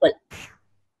ऑल आर इक्वल।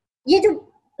 ये जो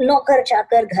नौकर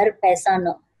चाकर, घर, पैसा,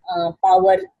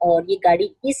 पावर और ये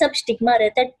गाड़ी, ये सब स्टिग्मा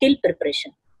रहता है टिल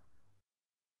प्रिपरेशन।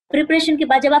 प्रिपरेशन के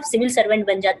बाद जब आप सिविल सर्वेंट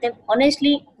बन जाते हैं,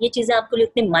 ऑनेस्टली ये चीजें आपके लिए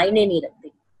उतने मायने नहीं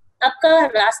रखती। आपका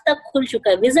रास्ता खुल चुका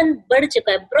है, विजन बढ़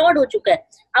चुका है, ब्रॉड हो चुका है।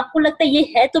 आपको लगता है ये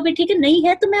है तो भी ठीक है, नहीं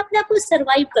है तो मैं अपने आप को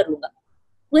सर्वाइव कर लूंगा।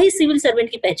 वही सिविल सर्वेंट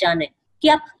की पहचान है कि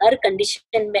आप हर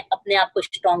कंडीशन में अपने आप को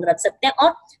स्ट्रांग रख सकते हैं।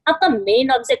 और आपका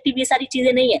मेन ऑब्जेक्टिव ये सारी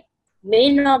चीजें नहीं है।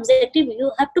 Main objective, you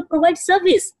have to provide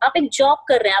service. आप एक जॉब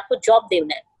कर रहे हैं, आपको जॉब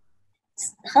देना है।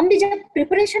 हम भी जब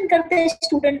प्रिपरेशन करते हैं,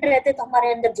 स्टूडेंट रहते हैं, तो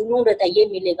हमारे अंदर जुनून रहता है ये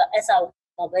मिलेगा, ऐसा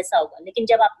होगा, वैसा होगा। लेकिन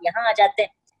जब आप यहाँ आ जाते हैं,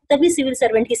 तभी सिविल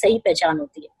सर्वेंट की सही पहचान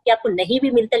होती है कि आपको नहीं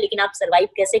भी मिलता, लेकिन आप सर्वाइव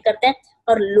कैसे करते हैं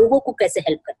और लोगों को कैसे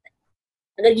हेल्प करते हैं।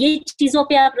 अगर ये चीजों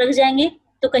पे आप रख जाएंगे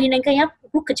तो कहीं ना कहीं आप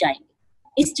रुक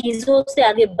जाएंगे। इस चीजों से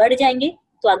आगे बढ़ जाएंगे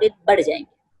तो आगे बढ़ जाएंगे।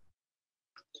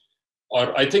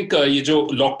 और आई थिंक ये जो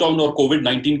लॉकडाउन और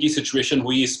कोविड-19 की सिचुएशन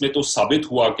हुई, इसमें तो साबित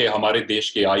हुआ कि हमारे देश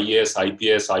के आईएएस,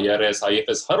 आईपीएस, आईआरएस,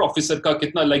 आईएफएस, हर ऑफिसर का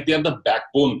कितना like they are the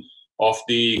backbone of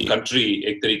the country.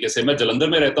 एक तरीके से मैं जलंधर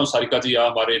में रहता हूँ सारिका जी, यहाँ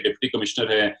हमारे डिप्टी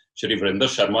कमिश्नर हैं श्री वीरेंद्र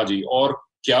शर्मा जी, और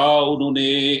क्या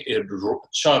उन्होंने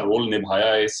अच्छा रोल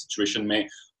निभाया है इस सिचुएशन में।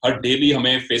 हर डेली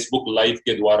हमें फेसबुक लाइव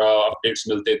के द्वारा अपडेट्स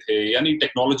मिलते थे, यानी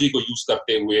टेक्नोलॉजी को यूज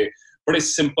करते हुए बड़े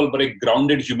सिंपल, बड़े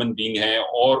ग्राउंडेड ह्यूमन बीइंग हैं।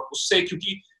 और उससे,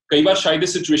 क्योंकि कई बार शायद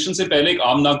इस सिचुएशन से पहले एक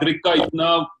आम नागरिक का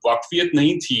इतना वाकफियत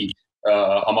नहीं थी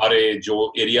हमारे जो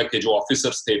एरिया के जो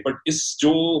ऑफिसर्स थे, बट इस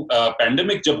जो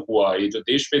पैंडेमिक जब हुआ, ये जो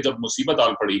देश पे जब मुसीबत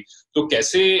आल पड़ी, तो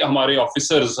कैसे हमारे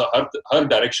ऑफिसर्स हर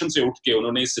डायरेक्शन से उठ के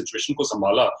उन्होंने इस सिचुएशन को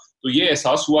संभाला। तो ये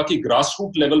एहसास हुआ कि ग्रास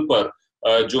रूट लेवल पर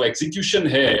जो एग्जीक्यूशन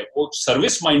है, वो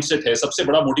सर्विस माइंडसेट है। सबसे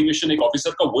बड़ा मोटिवेशन एक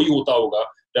ऑफिसर का वही होता होगा,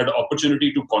 that opportunity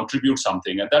to contribute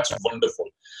something, and that's wonderful.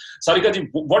 Sarika ji,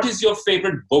 what is your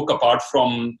favorite book apart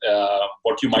from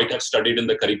what you might have studied in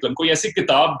the curriculum? कोई ऐसी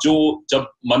किताब जो जब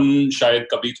मन शायद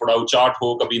कभी थोड़ा उचाट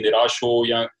हो, कभी निराश हो,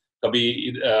 या कभी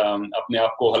अपने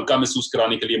आप को हल्का महसूस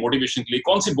कराने के लिए, मोटिवेशन के लिए,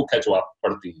 कौन सी बुक है जो आप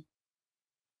पढ़ती हैं?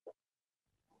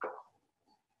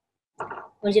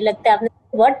 मुझे लगता है आपने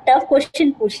बहुत टफ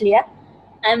क्वेश्चन पूछ लिया।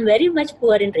 I am very much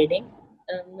poor in reading.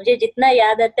 मुझे जितना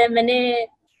याद आता है मैंने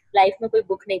लाइफ में कोई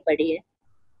बुक नहीं पढ़ी है,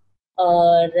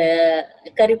 और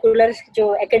करिकुलर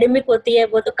जो एकेडमिक होती है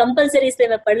वो तो कंपलसरी से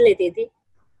मैं पढ़ लेती थी।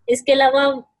 इसके अलावा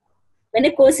मैंने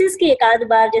कोशिश की एक आध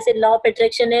बार, जैसे लॉ ऑफ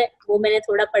अट्रैक्शन है वो मैंने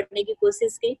थोड़ा पढ़ने की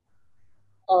कोशिश की,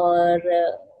 और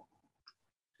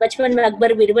बचपन में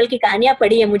अकबर बीरबल की कहानियां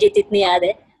पढ़ी है, मुझे जितनी याद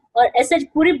है। और ऐसे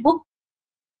पूरी बुक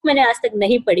मैंने आज तक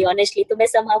नहीं पढ़ी ऑनेस्टली, तो मैं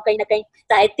समहाउ कहीं ना कहीं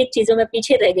साहित्यिक चीजों में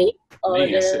पीछे रह गई। नहीं,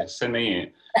 और ऐसे नहीं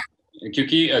है,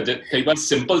 क्योंकि कई बार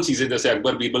सिंपल चीजें, जैसे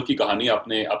अकबर बीरबल की कहानी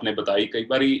आपने आपने बताई, कई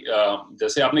बार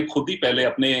जैसे आपने खुद ही पहले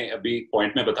अपने अभी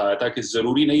पॉइंट में बताया था कि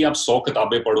जरूरी नहीं आप 100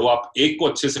 किताबें पढ़ो, आप एक को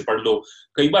अच्छे से पढ़ लो।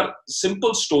 कई बार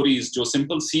सिंपल स्टोरीज, जो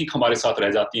सिंपल सीख हमारे साथ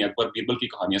रह जाती हैं अकबर बीरबल की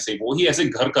कहानियां से, वो ही ऐसे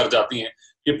घर कर जाती हैं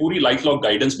कि पूरी लाइफ लॉन्ग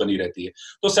गाइडेंस बनी रहती है।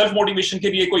 तो सेल्फ मोटिवेशन के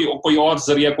लिए कोई कोई और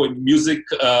जरिया, कोई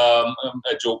म्यूजिक,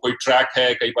 जो कोई ट्रैक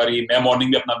है, कई बार मैं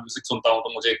मॉर्निंग में अपना म्यूजिक सुनता हूँ,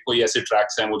 तो मुझे कोई ऐसे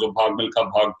ट्रैक्स हैं वो जो भाग मिल्खा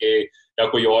भाग के, या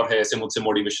कोई और है ऐसे मुझसे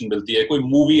मोटिवेशन मिलती है, कोई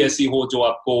मूवी ऐसी हो जो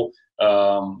आपको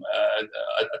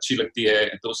अच्छी लगती है,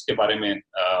 तो उसके बारे में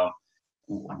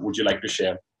would you like to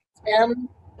share?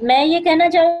 मैं ये कहना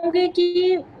चाहूंगी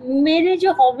कि मेरी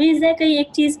जो हॉबीज है कहीं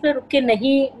एक चीज पे रुके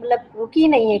नहीं, मतलब रुकी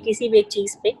नहीं है किसी भी एक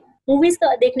चीज पे। मूवीज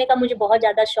का देखने का मुझे बहुत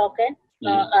ज्यादा शौक है।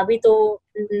 अभी तो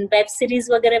वेब सीरीज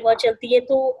वगैरह बहुत चलती है,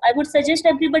 तो I would suggest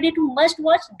everybody to must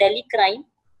watch Delhi crime.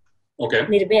 Okay.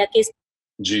 Nirbhaya case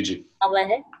जी जी। हुआ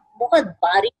है, बहुत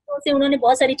बारीकियों से उन्होंने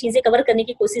बहुत सारी चीजें कवर करने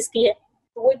की कोशिश की है,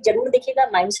 तो वो जरूर देखिएगा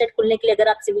माइंडसेट खुलने के लिए, अगर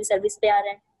आप सिविल सर्विस पे आ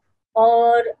रहे हैं।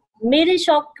 और मेरे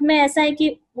शौक में ऐसा है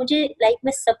कि मुझे लाइफ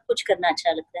में सब कुछ करना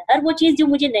अच्छा लगता है। हर वो चीज जो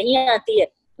मुझे नहीं आती है,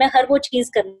 मैं हर वो चीज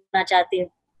करना चाहती हूँ।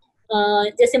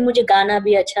 जैसे मुझे गाना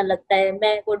भी अच्छा लगता है,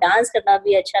 मैं वो डांस करना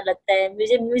भी अच्छा लगता है,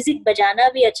 मुझे म्यूजिक बजाना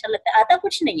भी अच्छा लगता है। आता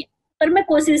कुछ नहीं है, पर मैं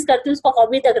कोशिश करती हूँ उसको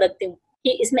हॉबी तक रखती हूँ,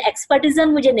 कि इसमें एक्सपर्टिज्म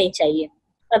मुझे नहीं चाहिए।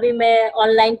 अभी मैं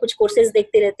ऑनलाइन कुछ कोर्सेज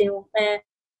देखती रहती हूँ, मैं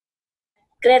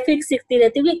ग्राफिक्स सीखती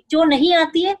रहती हूँ, जो नहीं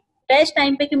आती है बेस्ट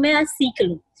टाइम पे कि मैं आज सीख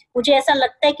लूँ। मुझे ऐसा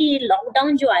लगता है कि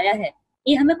लॉकडाउन जो आया है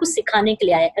ये हमें कुछ सिखाने के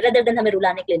लिए आया है, रदर देन हमें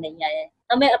रुलाने के लिए नहीं आया है,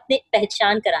 हमें अपनी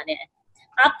पहचान कराने आया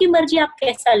है। आपकी मर्जी, आप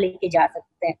कैसा लेके जा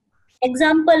सकते हैं।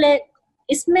 एग्जाम्पल है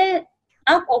इसमें,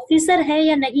 आप ऑफिसर है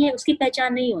या नहीं है उसकी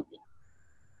पहचान नहीं होती,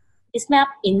 इसमें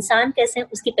आप इंसान कैसे हैं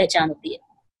उसकी पहचान होती है।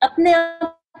 अपने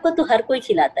आप को तो हर कोई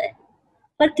खिलाता है,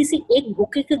 पर किसी एक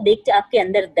भूखे को देख के आपके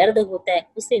अंदर दर्द होता है,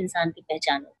 उससे इंसान की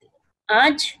पहचान होती है।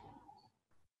 आज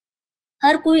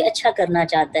हर कोई अच्छा करना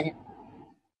चाहता है,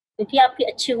 क्योंकि आपके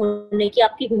अच्छे होने की,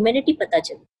 आपकी ह्यूमैनिटी पता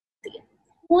चलती है।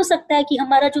 हो सकता है कि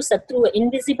हमारा जो शत्रु है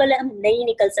इनविजिबल है, हम नहीं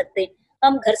निकल सकते,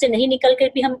 हम घर से नहीं निकल कर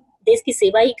भी हम देश की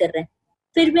सेवा ही कर रहे हैं,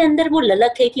 फिर भी अंदर वो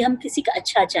ललक है कि हम किसी का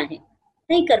अच्छा चाहें,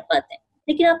 नहीं कर पाते।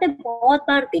 लेकिन आपने बहुत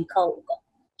बार देखा होगा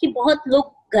कि बहुत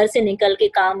लोग घर से निकल के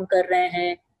काम कर रहे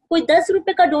हैं, कोई 10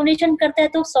 रुपए का डोनेशन करता है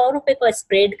तो 100 रुपए का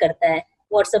स्प्रेड करता है,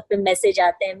 व्हाट्सएप पे मैसेज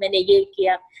आते हैं मैंने ये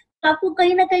किया। आपको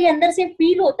कहीं ना कहीं अंदर से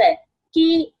फील होता है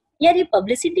कि यार ये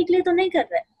पब्लिसिटी के लिए तो नहीं कर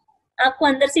रहा है, आपको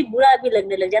अंदर से बुरा भी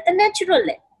लगने लग जाता है, नेचुरल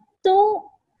है। तो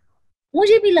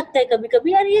मुझे भी लगता है कभी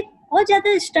कभी यार ये बहुत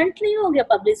ज्यादा स्टंट नहीं हो गया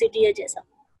पब्लिसिटी है जैसा।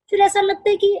 फिर ऐसा लगता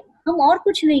है कि हम और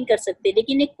कुछ नहीं कर सकते,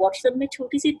 लेकिन एक व्हाट्सएप में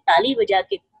छोटी सी ताली बजा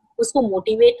के उसको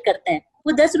मोटिवेट करते हैं,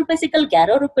 वो 10 रुपए से कल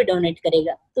 11 रुपए डोनेट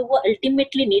करेगा, तो वो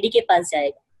अल्टीमेटली नीडी के पास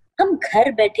जाएगा। हम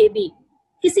घर बैठे भी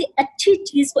किसी अच्छी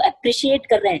चीज को अप्रिशिएट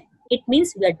कर रहे हैं, it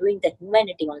means we are doing the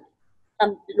humanity only,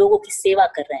 हम लोगों की सेवा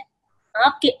कर रहे हैं।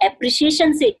 आपके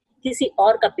एप्रिसिएशन से किसी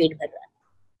और का पेट भर रहा है,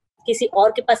 किसी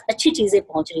और के पास अच्छी चीजें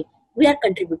पहुंच रही, वी आर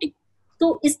कंट्रीब्यूटिंग।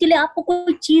 तो इसके लिए आपको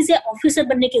कोई चीज या ऑफिसर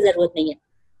बनने की जरूरत नहीं है,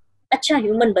 अच्छा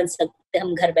ह्यूमन बन सकते हैं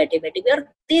हम घर बैठे बैठे भी, और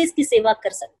देश की सेवा कर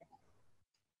सकते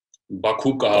हैं।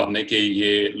 बाखूब कहा आपने कि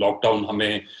ये लॉकडाउन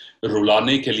हमें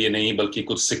रुलाने के लिए नहीं बल्कि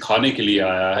कुछ सिखाने के लिए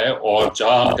आया है, और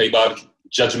जहां हम कई बार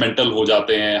जजमेंटल हो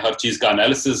जाते हैं, हर चीज का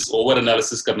एनालिसिस, ओवर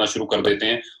एनालिसिस करना शुरू कर देते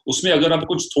हैं, उसमें अगर हम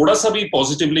कुछ थोड़ा सा भी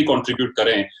पॉजिटिवली कंट्रीब्यूट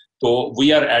करें तो we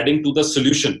are adding to the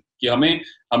solution, कि हमें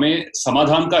हमें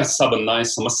समाधान का हिस्सा बनना है,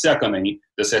 समस्या का नहीं,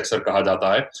 जैसे अक्सर कहा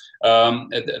जाता है।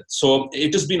 So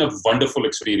it has been a wonderful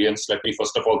experience. Let me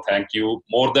first of all thank you.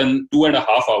 More than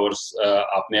 2.5 hours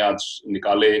आपने आज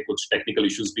निकाले, कुछ टेक्निकल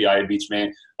इश्यूज भी आए बीच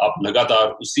में, आप लगातार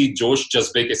उसी जोश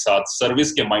जज्बे के साथ,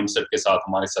 सर्विस के माइंडसेट के साथ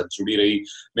हमारे साथ जुड़ी रही।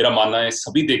 मेरा मानना है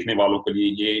सभी देखने वालों के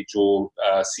लिए ये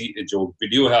जो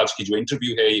वीडियो है, आज की जो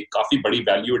इंटरव्यू है, ये काफी बड़ी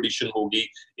वैल्यू एडिशन होगी,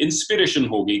 इंस्पिरेशन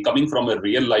होगी, coming from a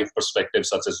real life perspective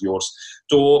such as yours.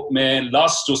 तो मैं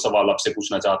लास्ट जो सवाल आपसे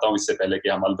पूछना चाहता हूँ इससे पहले कि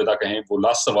हम अलविदा कहें, वो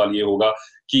लास्ट सवाल ये होगा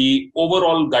कि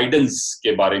ओवरऑल गाइडेंस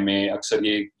के बारे में अक्सर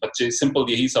ये बच्चे सिंपल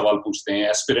यही सवाल पूछते हैं,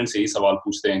 एस्पिरेंट्स यही सवाल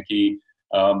पूछते हैं कि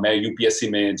मैं यूपीएससी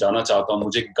में जाना चाहता हूँ,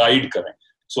 मुझे गाइड करें।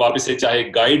 सो आप इसे चाहे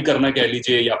गाइड करना कह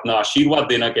लीजिए या अपना आशीर्वाद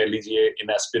देना कह लीजिए इन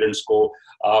एस्पिरेंट्स को,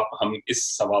 हम इस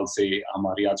सवाल से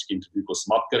हमारी आज की इंटरव्यू को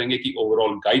समाप्त करेंगे कि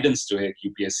ओवरऑल गाइडेंस जो है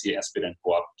यूपीएससी एस्पिरेंट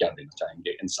को आप क्या देना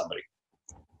चाहेंगे इन समरी?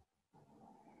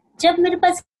 जब मेरे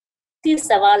पास ये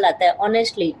सवाल आता है,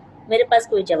 ऑनेस्टली मेरे पास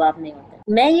कोई जवाब नहीं होता।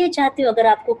 मैं ये चाहती हूँ अगर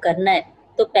आपको करना है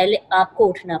तो पहले आपको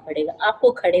उठना पड़ेगा,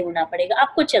 आपको खड़े होना पड़ेगा,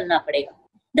 आपको चलना पड़ेगा।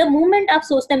 द मोमेंट आप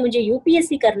सोचते हैं मुझे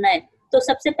यूपीएससी करना है, तो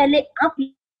सबसे पहले आप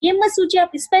ये मत सोचिए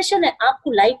आप स्पेशल है,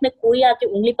 आपको लाइफ में कोई आके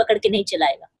उंगली पकड़ के नहीं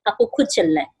चलाएगा, आपको खुद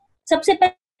चलना है। सबसे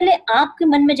पहले आपके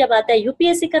मन में जब आता है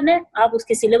यूपीएससी करना है, आप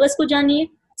उसके सिलेबस को जानिए,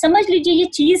 समझ लीजिए ये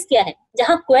चीज क्या है।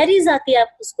 जहाँ क्वेरीज आती है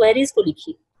आप उस क्वेरीज को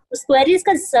लिखिए, उस क्वेरीज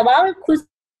का सवाल खुद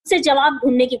से जवाब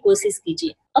ढूंढने की कोशिश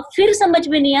कीजिए। अब फिर समझ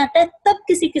में नहीं आता है तब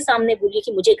किसी के सामने बोलिए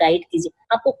कि मुझे गाइड कीजिए,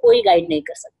 आपको कोई गाइड नहीं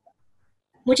कर सकता।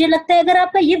 मुझे लगता है अगर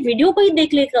आपका ये वीडियो को ही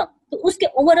देख लेगा तो उसके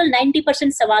ओवरऑल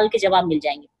 90% सवाल के जवाब मिल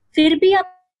जाएंगे। फिर भी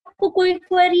आपको कोई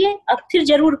क्वेरी है आप फिर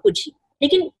जरूर पूछिए,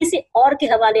 लेकिन किसी और के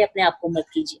हवाले अपने आप को मत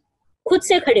कीजिए, खुद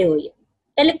से खड़े होइए।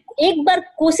 पहले एक बार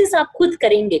कोशिश आप खुद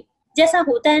करेंगे, जैसा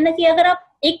होता है ना कि अगर आप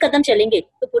एक कदम चलेंगे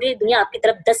तो पूरी दुनिया आपकी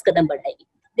तरफ 10 कदम बढ़ाएगी,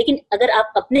 लेकिन अगर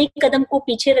आप अपने कदम को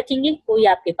पीछे रखेंगे कोई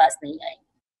आपके पास नहीं आएगा।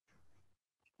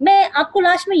 मैं आपको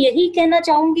लास्ट में यही कहना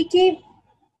चाहूंगी कि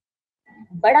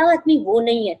बड़ा आदमी वो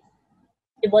नहीं है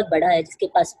जो बहुत बड़ा है, जिसके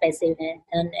पास पैसे हैं,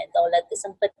 धन है, दौलत है,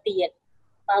 संपत्ति है,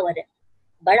 पावर है।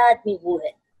 बड़ा आदमी वो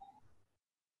है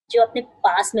जो अपने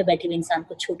पास में बैठे हुए इंसान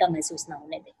को छोटा महसूस ना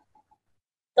होने दे।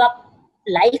 तो आप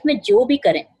लाइफ में जो भी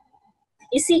करें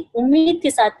इसी उम्मीद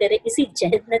के साथ करें, इसी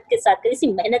जहन्नत के साथ करें, इसी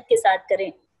मेहनत के साथ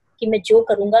करें कि मैं जो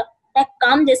करूंगा मैं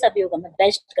काम जैसा भी होगा मैं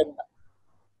बेस्ट करूंगा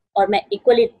और मैं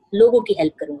इक्वली लोगों की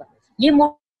हेल्प करूंगा। ये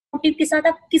मोटिव के साथ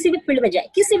आप किसी भी फील्ड में जाए,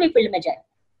 किसी भी फील्ड में जाए,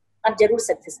 आप जरूर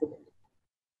सक्सेसफुल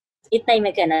होंगे। इतना ही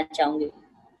मैं कहना चाहूंगी।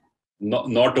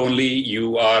 Not only you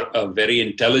are a very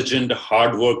intelligent,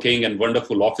 hardworking and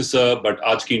wonderful officer, but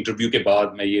आज की इंटरव्यू के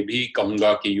बाद मैं ये भी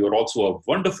कहूँगा कि you are also a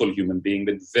wonderful human being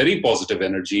with very positive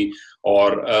energy।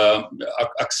 और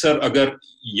अक्सर अगर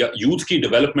यूथ की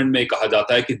डेवलपमेंट में कहा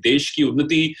जाता है कि देश की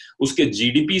उन्नति उसके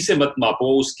जीडीपी से मत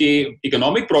मापो, उसके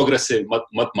इकोनॉमिक प्रोग्रेस से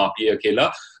मत मापिए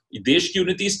अकेला। देश की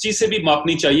उन्नति इस चीज से भी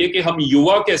मापनी चाहिए कि हम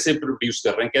युवा कैसे प्रोड्यूस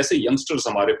कर रहे हैं, कैसे यंगस्टर्स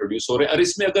हमारे प्रोड्यूस हो रहे हैं। और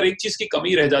इसमें अगर एक चीज की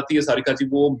कमी रह जाती है सारिका जी,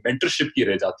 वो मेंटरशिप की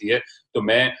रह जाती है। तो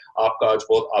मैं आपका आज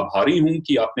बहुत आभारी हूं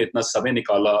कि आपने इतना समय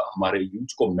निकाला हमारे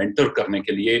यूथ को मेंटर करने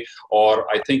के लिए। और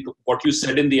I think what you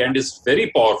said in the end is very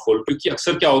powerful, क्योंकि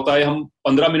अक्सर क्या होता है हम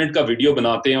 15 मिनट का वीडियो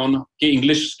बनाते हैं उनके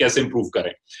इंग्लिश कैसे इंप्रूव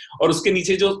करें, और उसके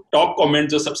नीचे जो टॉप कमेंट,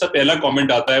 जो सबसे पहला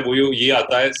कमेंट आता है वो ये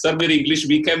आता है, सर मेरी इंग्लिश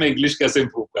वीक है, मैं इंग्लिश कैसे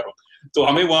इंप्रूव करूं। तो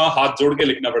हमें वहां हाथ जोड़ के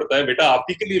लिखना पड़ता है, बेटा आप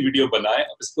ही के लिए वीडियो बनाएं,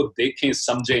 इसको देखें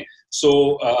समझें। सो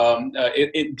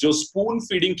जो स्पून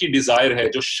फीडिंग की डिजायर है,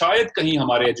 जो शायद कहीं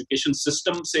हमारे एजुकेशन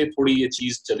सिस्टम से थोड़ी ये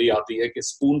चीज चली आती है कि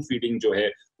स्पून फीडिंग जो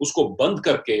है उसको बंद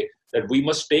करके that we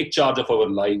must take charge of our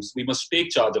lives, we must take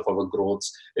charge of our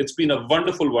growths. It's been a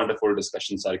wonderful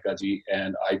discussion, Sarika ji,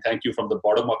 and I thank you from the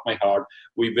bottom of my heart.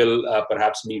 We will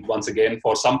perhaps meet once again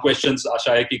for some questions.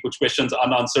 आशा है कि कुछ questions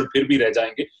unanswered फिर भी रह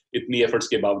जाएंगे इतनी efforts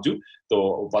के बावजूद। तो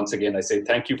once again I say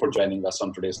thank you for joining us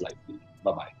on today's live.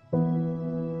 Bye bye.